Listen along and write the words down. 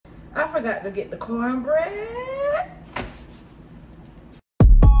I forgot to get the cornbread.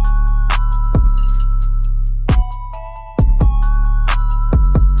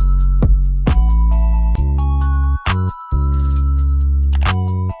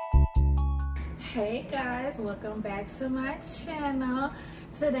 Hey guys, welcome back to my channel.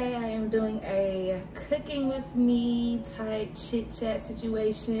 Today I am doing a cooking with me type chit chat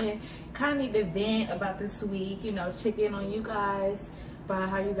situation. Kind of need to vent about this week, you know, check in on you guys about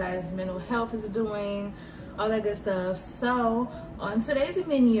how you guys' mental health is doing, all that good stuff. So on today's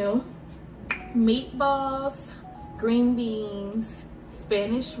menu, meatballs, green beans,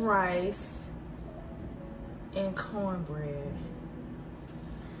 Spanish rice, and cornbread.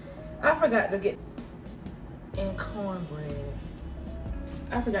 I forgot to get cornbread.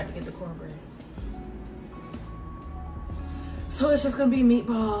 I forgot to get the cornbread. So it's just gonna be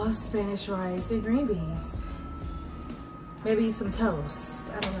meatballs, Spanish rice, and green beans. Maybe some toast,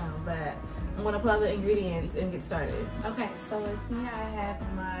 I don't know, but I'm gonna pull out the ingredients and get started. Okay, so with me I have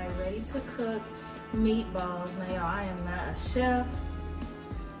my ready to cook meatballs. Now y'all, I am not a chef.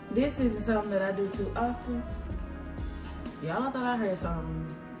 This isn't something that I do too often. Y'all thought I heard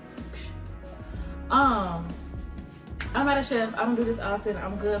something. I'm not a chef. I don't do this often.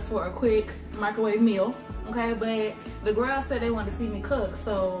 I'm good for a quick microwave meal, okay? But the girls said they wanted to see me cook,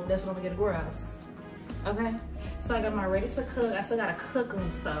 so that's what I'm gonna get the girls, okay? So I got my ready to cook. I still gotta cook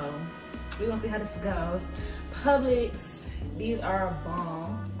them, so we're gonna see how this goes. Publix, these are a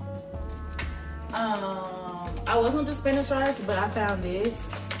bomb. I was gonna do Spanish rice, but I found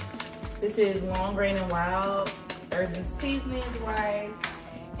this. This is long grain and wild herbs and seasonings rice.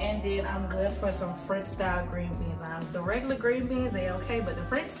 And then I'm good for some French style green beans. The regular green beans, they okay, but the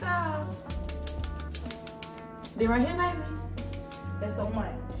French style, they right here, baby. That's the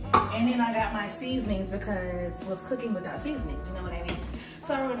one. And then I got my seasonings because what's cooking without seasonings, you know what I mean?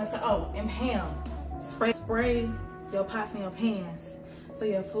 So we're gonna start, oh, and Pam, spray your pots and your pans so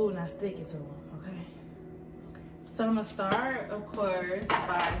your food not sticking to them, okay? So I'm gonna start, of course,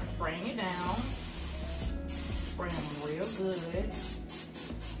 by spraying it down. Spraying them real good.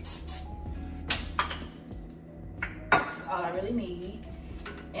 All I really need.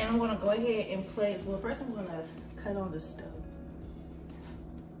 And I'm gonna go ahead and place, well first I'm gonna cut on the stove.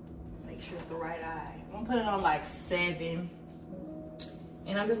 Make sure it's the right eye. I'm gonna put it on like 7.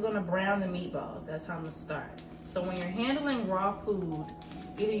 And I'm just gonna brown the meatballs. That's how I'm gonna start. So when you're handling raw food,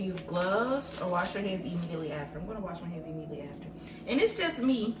 either use gloves or wash your hands immediately after. I'm gonna wash my hands immediately after. And it's just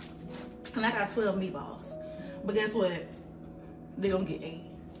me, and I got 12 meatballs. But guess what? They're gonna get 8.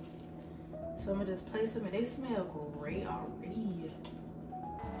 So I'm gonna just place them and they smell great already.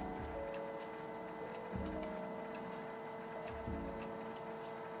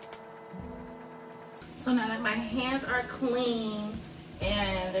 So now that my hands are clean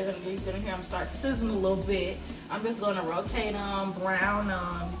and you're gonna hear them start sizzling a little bit, I'm just gonna rotate them, brown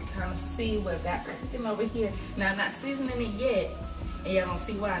them. You can kind of see what I got cooking over here. Now I'm not seasoning it yet, and y'all gonna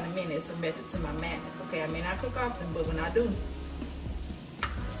see why in a minute. It's a method to my madness. Okay, I may not cook often, but when I do,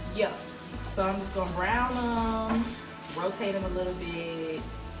 yeah. So I'm just gonna brown them, rotate them a little bit.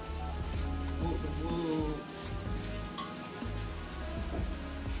 Whoop.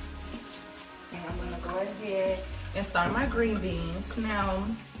 And I'm gonna go ahead and start my green beans. Now,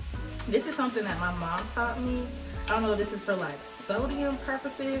 this is something that my mom taught me. I don't know if this is for like sodium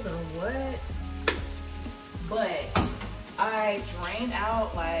purposes or what, but I drained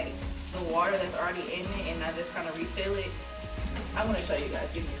out like the water that's already in it and I just kind of refill it. I'm gonna show you guys,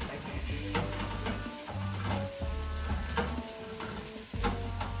 give me a second.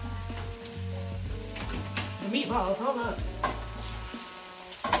 Meatballs, hold up.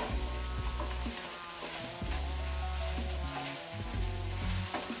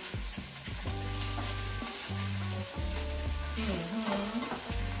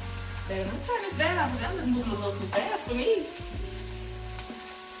 Let me turn this down. That was moving a little too fast for me.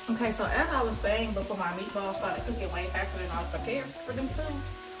 Okay, so as I was saying before my meatballs started cooking way faster than I was prepared for them to,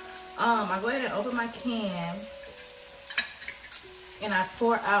 I go ahead and open my can and I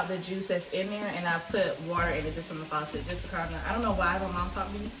pour out the juice that's in there and I put water in it just from the faucet, just to kind of, I don't know why my mom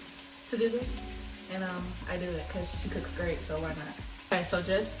taught me to do this. And I do it because she cooks great, so why not? Okay, so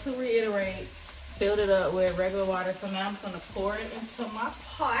just to reiterate, filled it up with regular water. So now I'm gonna pour it into my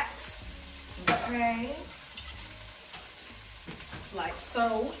pot, okay? Like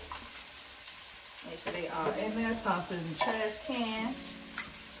so. Make sure they are in there, toss it in the trash can.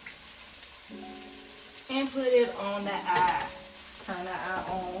 And put it on the eye. Turn the eye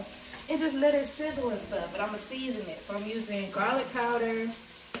on. And just let it sizzle and stuff. But I'm gonna season it. So I'm using garlic powder,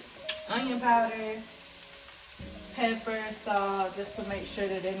 onion powder, pepper, salt, just to make sure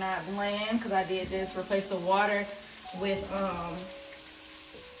that they're not bland, because I did just replace the water with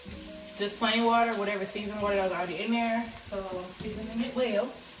just plain water, whatever seasoned water that was already in there. So I'm seasoning it well.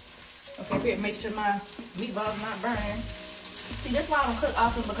 Okay, here, make sure my meatballs not burning. See, that's why I don't cook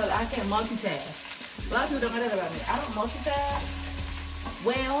often, because I can't multitask. A lot of people don't know that about me. I don't multitask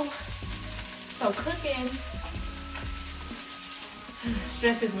well, so cooking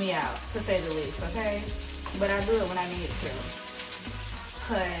stresses me out, to say the least, okay? But I do it when I need to.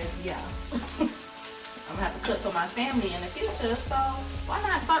 Cause, yeah, I'm gonna have to cook for my family in the future, so why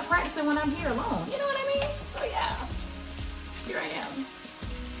not start practicing when I'm here alone? You know what I mean? So yeah, here I am.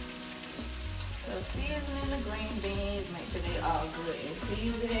 So seasoning the green beans, make sure they all good and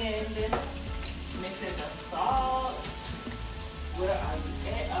seasoned. Mixing the salt. Where are you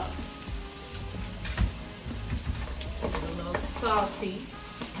at? Oh. A little salty.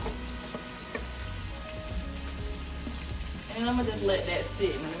 And I'm gonna just let that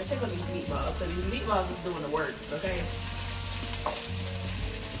sit. I'm gonna check on these meatballs, because these meatballs is doing the work, okay?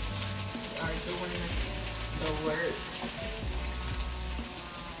 They are doing the work.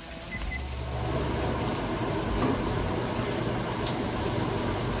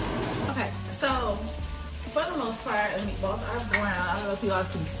 Okay, so for the most part, the meatballs are brown. I don't know if you guys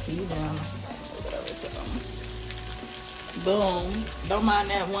can see them. Boom. Don't mind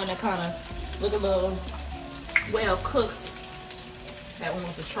that one that kind of look a little well cooked. That one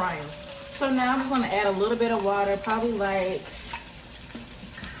was the trial. So now I'm just gonna add a little bit of water, probably like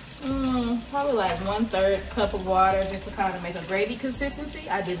 1/3 cup of water, just to kind of make a gravy consistency.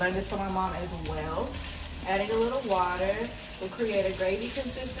 I did learn this from my mom as well. Adding a little water will create a gravy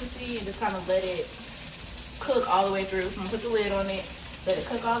consistency and just kind of let it cook all the way through. So I'm gonna put the lid on it, let it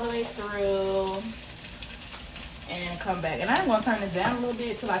cook all the way through, and come back. And I'm gonna turn this down a little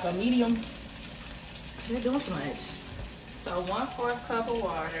bit to like a medium. They're doing so much. So 1/4 cup of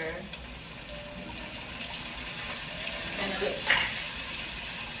water.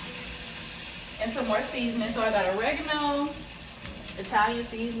 And some more seasoning. So I got oregano, Italian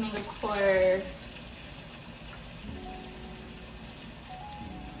seasoning, of course.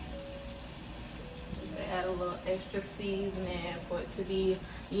 Just add a little extra seasoning for it to be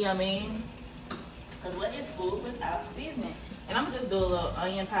yummy. Because what is food without seasoning? And I'm gonna just do a little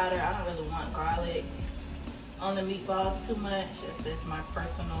onion powder. I don't really want garlic on the meatballs too much. It's just my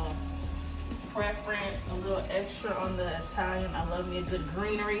personal preference. A little extra on the Italian. I love me a good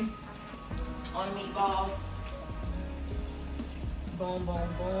greenery on the meatballs. Boom, boom,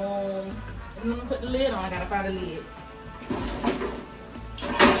 boom. And I'm gonna put the lid on. I gotta find the lid.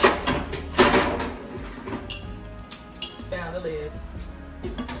 Found the lid.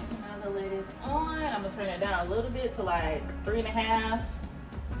 Now the lid is on. I'm gonna turn it down a little bit to like 3.5.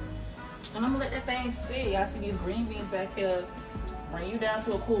 And I'm gonna let that thing sit. Y'all see these green beans back here. Bring you down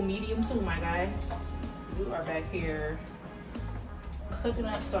to a cool medium too, my guy. You are back here cooking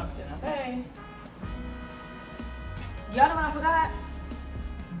up something, okay? Y'all know what I forgot?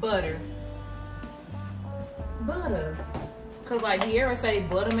 Butter. Butter. Cause like you ever say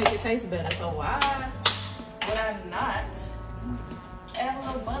butter make it taste better, so why would I not add a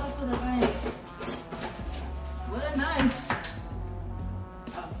little butter to the thing? What a knife.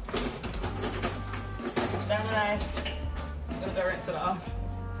 I'm gonna go rinse it off.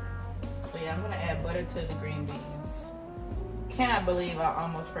 So yeah, I'm gonna add butter to the green beans. Cannot believe I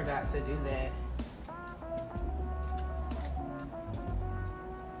almost forgot to do that.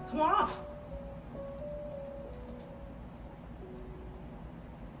 Come off.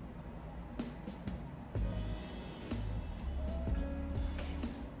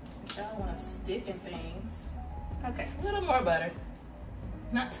 I don't want to stick in things. Okay, a little more butter.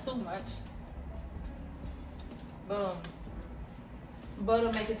 Not too much. Boom.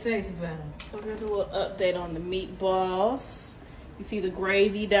 Butter make it taste better. So here's a little update on the meatballs. You see the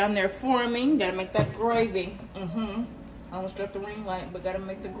gravy down there forming. Gotta make that gravy. I almost dropped the ring light, but gotta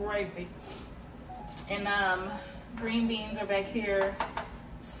make the gravy. And green beans are back here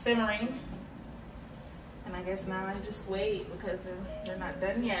simmering. And I guess now I just wait because they're not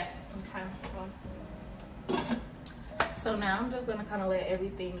done yet. Okay. So now I'm just gonna kind of let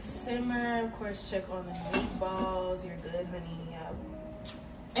everything simmer. Of course, check on the meatballs. You're good, honey.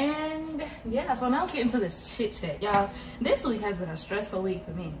 And yeah, so now let's get into this chit chat, y'all. This week has been a stressful week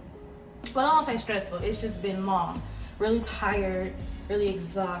for me. Well, I don't say stressful. It's just been long. Really tired, really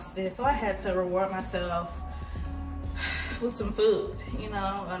exhausted. So I had to reward myself with some food. You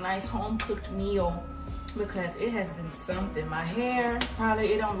know, a nice home cooked meal. Because it has been something. My hair,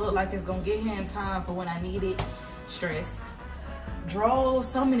 probably it don't look like it's gonna get here in time for when I need it. Stressed. Drove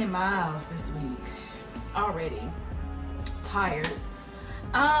so many miles this week already. tired.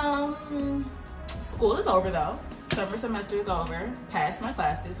 School is over though. Summer semester is over. Passed my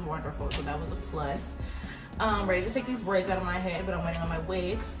classes, wonderful. So that was a plus. Ready to take these braids out of my head, but I'm waiting on my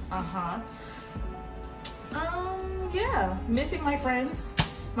wig. Yeah, missing my friends.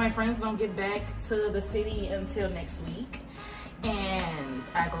 My friends don't get back to the city until next week, and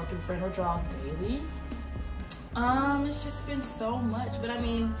I go through friend withdrawals daily. It's just been so much, but I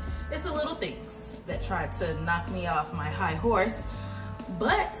mean, it's the little things that try to knock me off my high horse,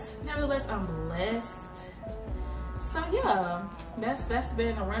 but nevertheless, I'm blessed. So yeah, that's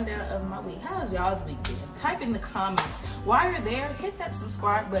been a rundown of my week. How's y'all's week been? Type in the comments. While you're there, hit that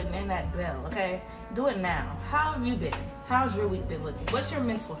subscribe button and that bell, okay? Do it now. How have you been? How's your week been looking? What's your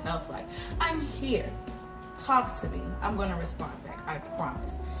mental health like? I'm here. Talk to me. I'm gonna respond back, I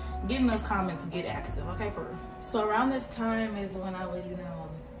promise. Get in those comments, get active, okay? For real. So around this time is when I would,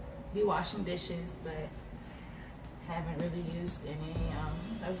 be washing dishes, but haven't really used any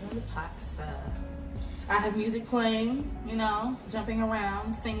of the pots. I have music playing, jumping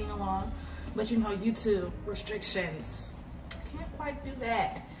around, singing along, but YouTube restrictions. Can't quite do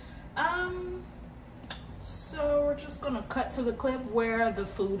that. So we're just gonna cut to the clip where the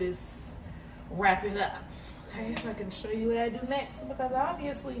food is wrapping up. Okay, so I can show you what I do next, because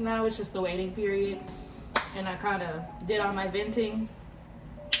obviously now it's just the waiting period, and I kind of did all my venting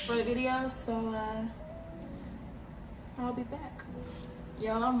for the video, so I'll be back.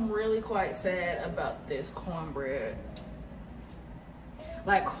 Y'all, I'm really quite sad about this cornbread.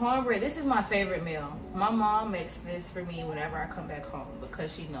 Like, cornbread, this is my favorite meal. My mom makes this for me whenever I come back home,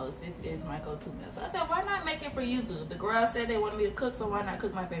 because she knows this is my go-to meal. So I said, why not make it for YouTube? The girls said they wanted me to cook, so why not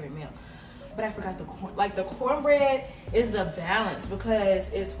cook my favorite meal? But I forgot the corn. Like, the cornbread is the balance, because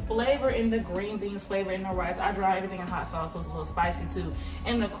it's flavor in the green beans, flavor in the rice. I dry everything in hot sauce, so it's a little spicy too.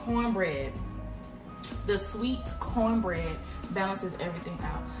 And the cornbread, the sweet cornbread, balances everything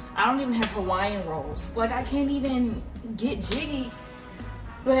out. I don't even have Hawaiian rolls. Like, I can't even get jiggy.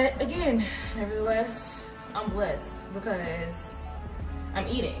 But again, nevertheless, I'm blessed because I'm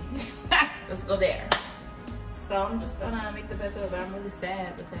eating. Let's go there. So I'm just gonna make the best of it, but I'm really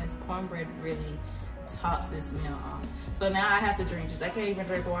sad because cornbread really tops this meal off. So now I have to drink juice. I can't even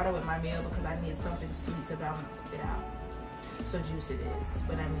drink water with my meal because I need something sweet to balance it out. So juice it is,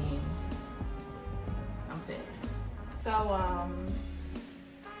 but I mean, I'm fed. So,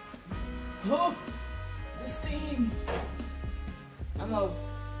 oh, the steam. I'm gonna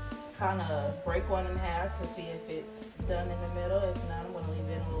kind of break one in half to see if it's done in the middle. If not, I'm gonna leave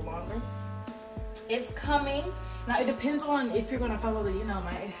it a little longer. It's coming. Now it depends on if you're gonna follow the,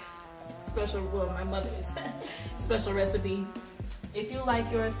 my special, my mother's special recipe. If you like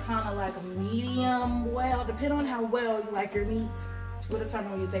yours kind of like a medium well, depending on how well you like your meats, will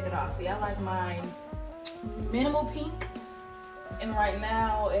determine when you take it off. See, I like mine minimal pink, and right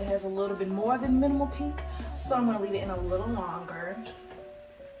now it has a little bit more than minimal pink, so I'm gonna leave it in a little longer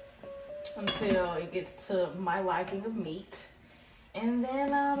until it gets to my liking of meat. And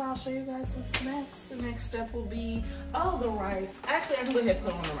then I'll show you guys what's next. The next step will be, the rice. Actually, I can go ahead and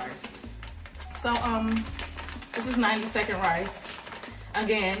put on the rice. So this is 90-second rice.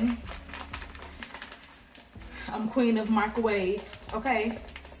 Again, I'm queen of microwave. Okay,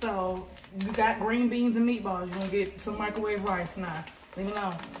 so you got green beans and meatballs, you're gonna get some microwave rice now. Leave me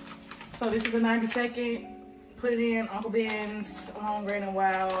alone. So this is a 90-second. Put it in Uncle Ben's Long Grain and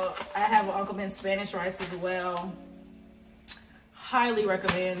Wild. I have an Uncle Ben's Spanish rice as well. Highly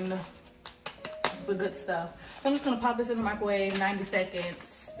recommend the good stuff. So I'm just gonna pop this in the microwave, 90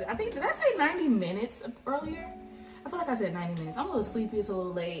 seconds. I think, did I say 90 minutes earlier? I feel like I said 90 minutes. I'm a little sleepy, it's a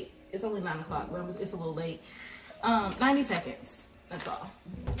little late. It's only 9 o'clock, but it's a little late. 90 seconds, that's all.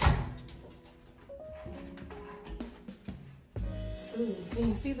 Ooh, can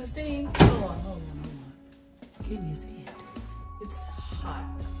you see the steam? Hold on. Can you see it? It's hot.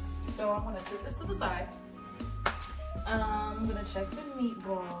 So I'm gonna put this to the side. I'm gonna check the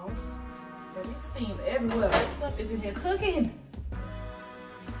meatballs. Let me steam everywhere. This stuff is in here cooking.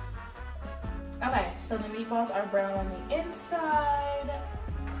 Okay, so the meatballs are brown on the inside,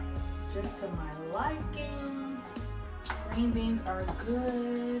 just to my liking. Green beans are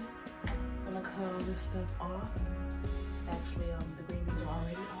good. I'm gonna cut all this stuff off. Actually, the green beans are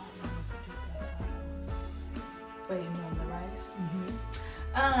already off. But you know the rice.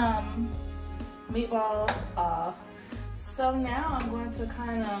 Meatballs off. So now I'm going to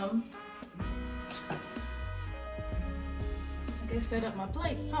kind of, I guess, set up my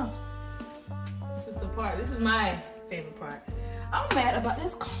plate, This is the part, this is my favorite part. I'm mad about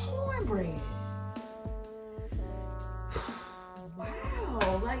this cornbread.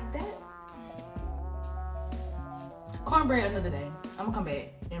 Wow, like that. Cornbread another day. I'm gonna come back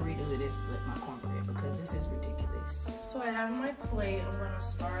and redo this with my cornbread because this is ridiculous. So I have my plate. I'm gonna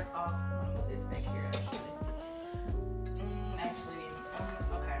start off with this back here actually.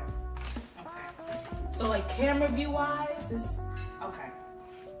 Okay. So like camera view wise, this, okay.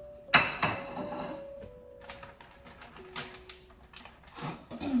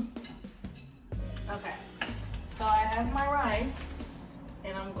 Okay, so I have my rice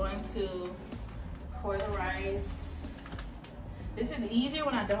and I'm going to pour the rice. This is easier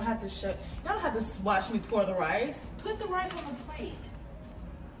when I don't have to show. You don't have to watch me pour the rice. Put the rice on the plate.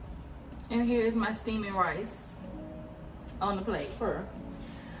 And here is my steaming rice on the plate.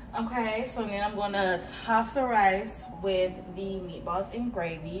 Okay, so then I'm gonna top the rice with the meatballs and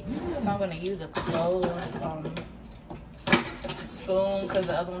gravy. So I'm gonna use a closed spoon because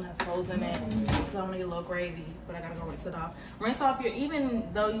the other one has holes in it. So I'm gonna get a little gravy, but I gotta go rinse it off. Rinse off your, even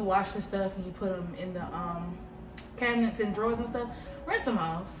though you wash the stuff and you put them in the cabinets and drawers and stuff, rinse them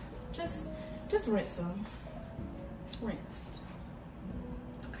off. Just rinse them. Rinsed.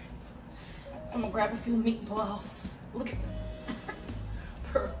 Okay. So I'm gonna grab a few meatballs. Look at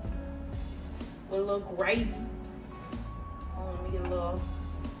with a little gravy. Oh, let me get a little.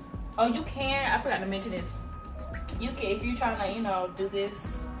 Oh, you can. I forgot to mention this. You can, if you're trying to, you know, do this,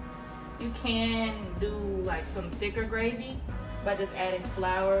 you can do like some thicker gravy by just adding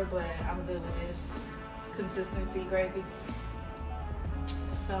flour, but I'm good with this consistency gravy.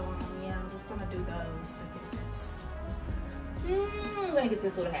 So yeah, I'm just gonna do those. I'm gonna get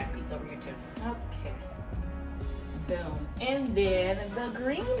this little half piece over here too. Okay. Boom. And then the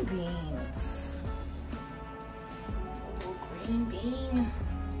green beans. A little green bean.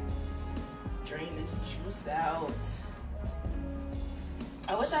 Drain the juice out.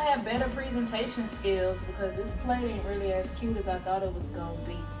 I wish I had better presentation skills because this plate ain't really as cute as I thought it was gonna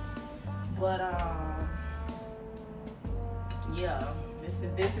be. But yeah,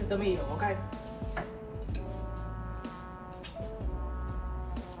 this is the meal, okay?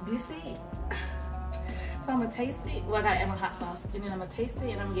 This it. So I'm gonna taste it. Well, I gotta add my hot sauce, and then I'm gonna taste it,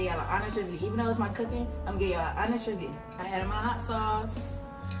 and I'm gonna give y'all an honest review. Even though it's my cooking, I'm gonna give y'all an honest review. I added my hot sauce,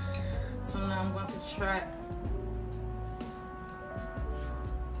 so now I'm going to try.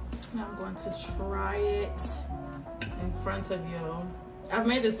 Now I'm going to try it in front of you. I've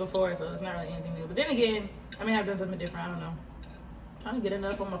made this before, so it's not really anything new. But then again, I mean, I've done something different. I don't know. I'm trying to get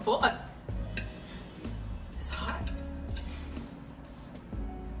enough on my fork. It's hot.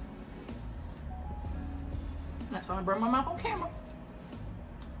 Not trying to burn my mouth on camera.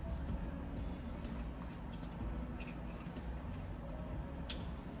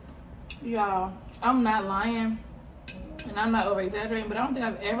 Y'all, I'm not lying and I'm not over exaggerating, but I don't think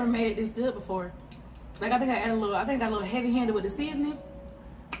I've ever made it this good before. Like I think I got a little heavy handed with the seasoning,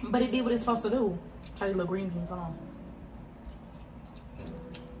 but it did what it's supposed to do. Try these little green beans on.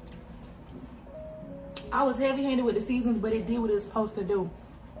 I was heavy handed with the seasons, but it did what it's supposed to do.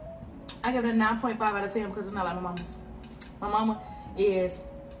 I give it a 9.5 out of 10 because it's not like my mama's.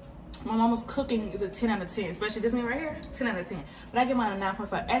 My mama's cooking is a 10 out of 10, especially this meal right here, 10 out of 10. But I give mine a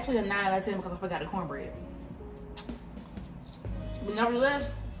 9.5, actually a 9 out of 10 because I forgot the cornbread. But nevertheless,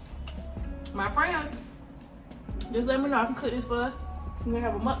 my friends, just let me know I can cook this for us. We're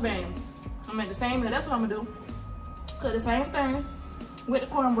gonna have a mukbang. I'm gonna make the same meal, that's what I'm gonna do. Cook the same thing with the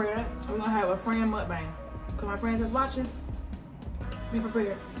cornbread, and we're gonna have a friend mukbang. Cause my friends that's watching, be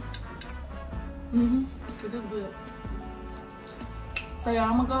prepared. Cause it's good. So y'all,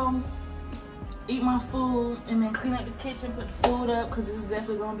 I'm gonna go eat my food and then clean up the kitchen, put the food up, cause this is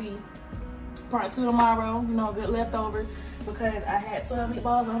definitely gonna be part 2 tomorrow. You know, good leftover because I had 12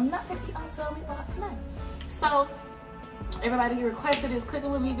 meatballs and I'm not gonna eat all 12 meatballs tonight. So everybody who requested this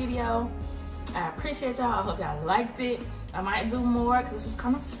cooking with me video, I appreciate y'all. I hope y'all liked it. I might do more cause this was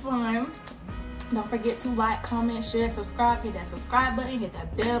kind of fun. Don't forget to like, comment, share, subscribe. Hit that subscribe button, hit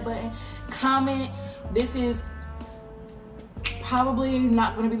that bell button, comment. This is probably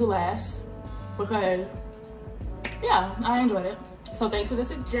not gonna be the last because yeah, I enjoyed it. So thanks for the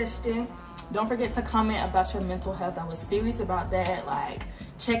suggestion. Don't forget to comment about your mental health. I was serious about that, like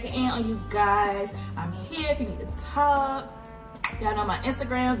checking in on you guys. I'm here if you need to talk. Y'all know my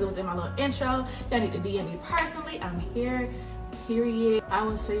Instagrams, it was in my little intro. Y'all need to DM me personally. I'm here, period. I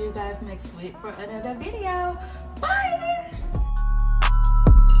will see you guys next week for another video. Bye.